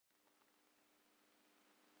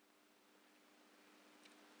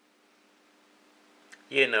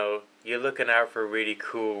You know, you're looking out for a really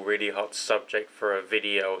cool, really hot subject for a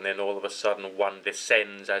video, and then all of a sudden one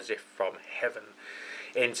descends as if from heaven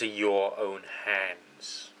into your own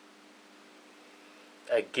hands.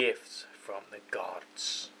 A gift from the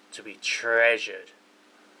gods to be treasured,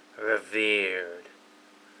 revered,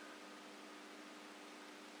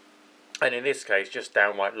 and in this case just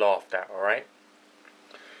downright laughed at, alright?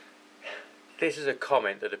 This is a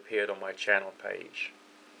comment that appeared on my channel page.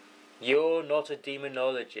 You're not a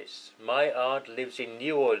demonologist. My aunt lives in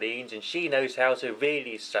New Orleans and she knows how to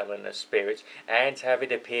really summon a spirit and have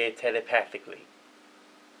it appear telepathically.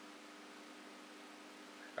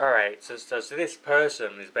 Alright, so this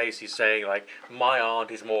person is basically saying, like, my aunt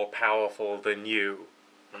is more powerful than you.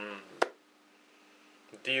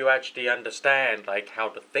 Do you actually understand, like, how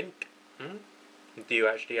to think? Do you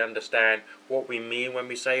actually understand what we mean when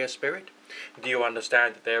we say a spirit? Do you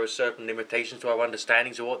understand that there are certain limitations to our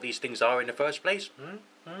understandings of what these things are in the first place?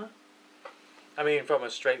 I mean, from a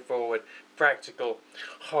straightforward, practical,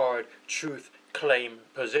 hard truth claim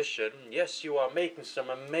position, yes, you are making some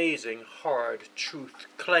amazing hard truth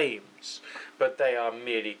claims, but they are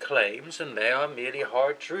merely claims, and they are merely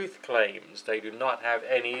hard truth claims. They do not have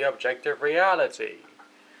any objective reality.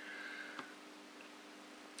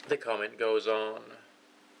 The comment goes on.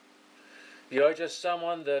 You're just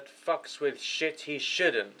someone that fucks with shit he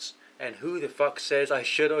shouldn't. And who the fuck says I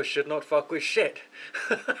should or should not fuck with shit?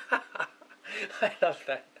 I love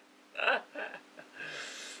that.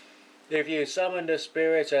 If you summoned a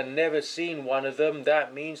spirit and never seen one of them,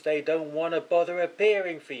 that means they don't want to bother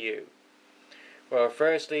appearing for you. Well,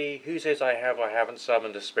 firstly, who says I have or haven't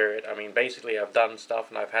summoned a spirit? I mean, basically I've done stuff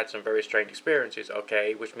and I've had some very strange experiences,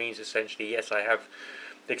 okay? Which means essentially, yes, I have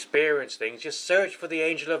experienced things. Just search for the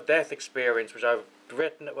Angel of Death experience, which I've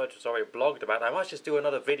blogged about. I might just do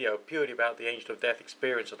another video purely about the Angel of Death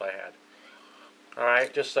experience that I had.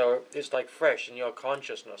 Alright, just so it's like fresh in your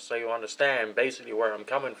consciousness, so you understand basically where I'm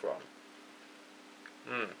coming from.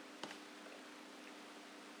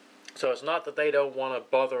 So it's not that they don't want to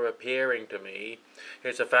bother appearing to me,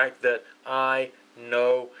 it's the fact that I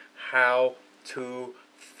know how to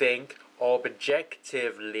think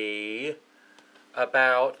objectively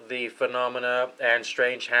about the phenomena and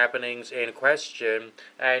strange happenings in question,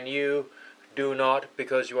 and you do not,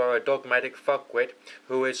 because you are a dogmatic fuckwit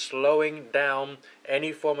who is slowing down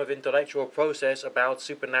any form of intellectual process about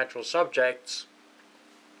supernatural subjects,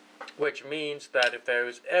 which means that if there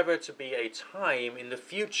is ever to be a time in the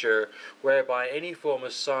future whereby any form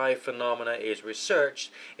of psi phenomena is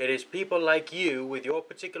researched, it is people like you with your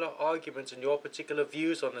particular arguments and your particular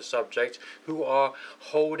views on the subject who are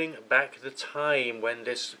holding back the time when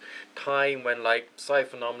like psi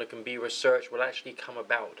phenomena can be researched will actually come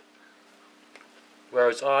about.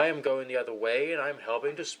 Whereas I am going the other way and I'm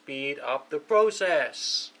helping to speed up the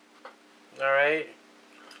process. Alright?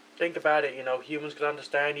 Think about it, humans can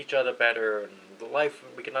understand each other better, and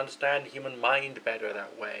we can understand the human mind better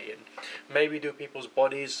that way, and maybe do people's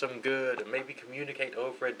bodies some good, and maybe communicate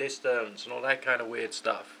over a distance, and all that kind of weird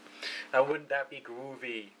stuff. And wouldn't that be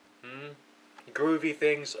groovy? Groovy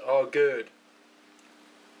things are good.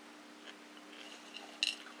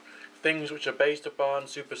 Things which are based upon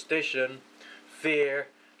superstition, fear,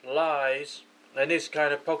 lies, and this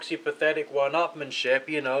kind of poxy pathetic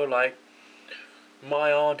one-upmanship, like,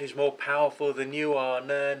 my aunt is more powerful than you are,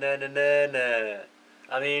 nah.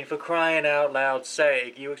 I mean, for crying out loud's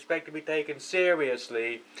sake, you expect to be taken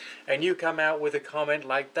seriously, and you come out with a comment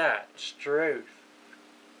like that. It's truth.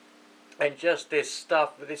 And just this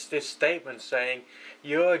stuff, this statement saying,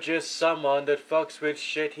 you're just someone that fucks with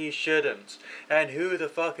shit he shouldn't. And who the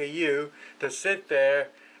fuck are you to sit there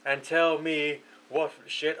and tell me what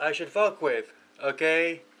shit I should fuck with,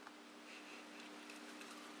 okay?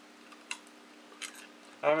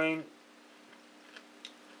 I mean,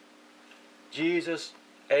 Jesus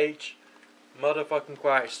H. motherfucking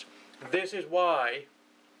Christ. This is why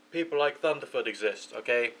people like Thunderfoot exist,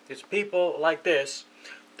 okay? It's people like this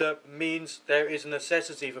that means there is a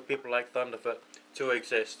necessity for people like Thunderfoot to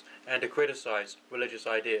exist and to criticize religious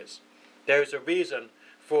ideas. There is a reason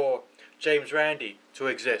for James Randi to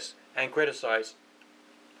exist and criticize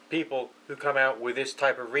people who come out with this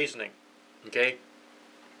type of reasoning, okay?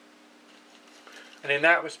 And in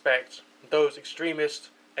that respect, those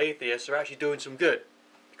extremist atheists are actually doing some good,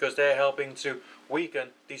 because they're helping to weaken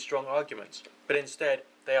these strong arguments. But instead,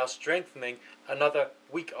 they are strengthening another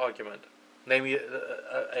weak argument, namely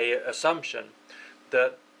a assumption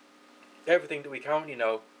that everything that we currently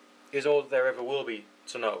know is all that there ever will be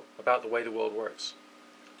to know about the way the world works.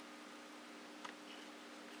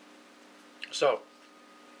 So,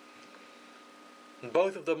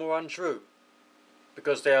 both of them are untrue.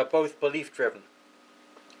 because they are both belief driven.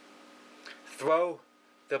 Throw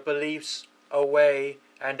the beliefs away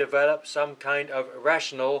and develop some kind of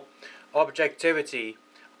rational objectivity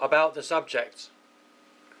about the subject,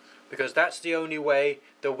 because that's the only way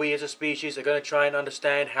that we as a species are going to try and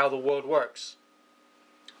understand how the world works.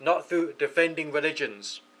 Not through defending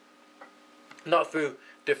religions, not through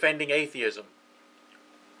defending atheism,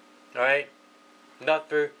 alright? Not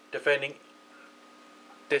through defending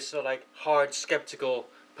this sort of like hard, skeptical,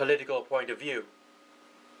 political point of view.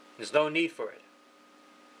 There's no need for it.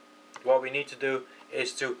 What we need to do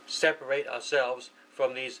is to separate ourselves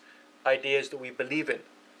from these ideas that we believe in.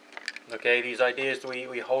 Okay, these ideas that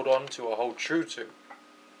we hold on to or hold true to.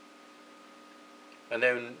 And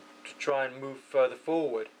then to try and move further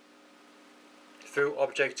forward through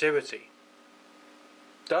objectivity.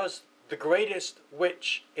 Does the greatest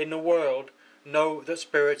witch in the world know that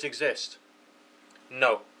spirits exist?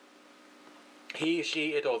 No. He, she,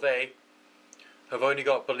 it or they have only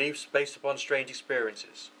got beliefs based upon strange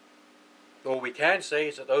experiences. All we can say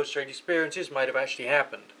is that those strange experiences might have actually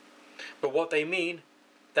happened. But what they mean,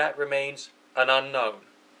 that remains an unknown.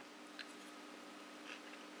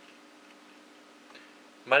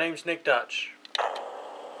 My name's Nick Dutch.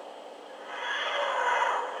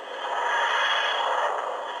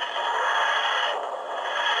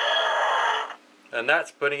 And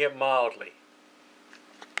that's putting it mildly.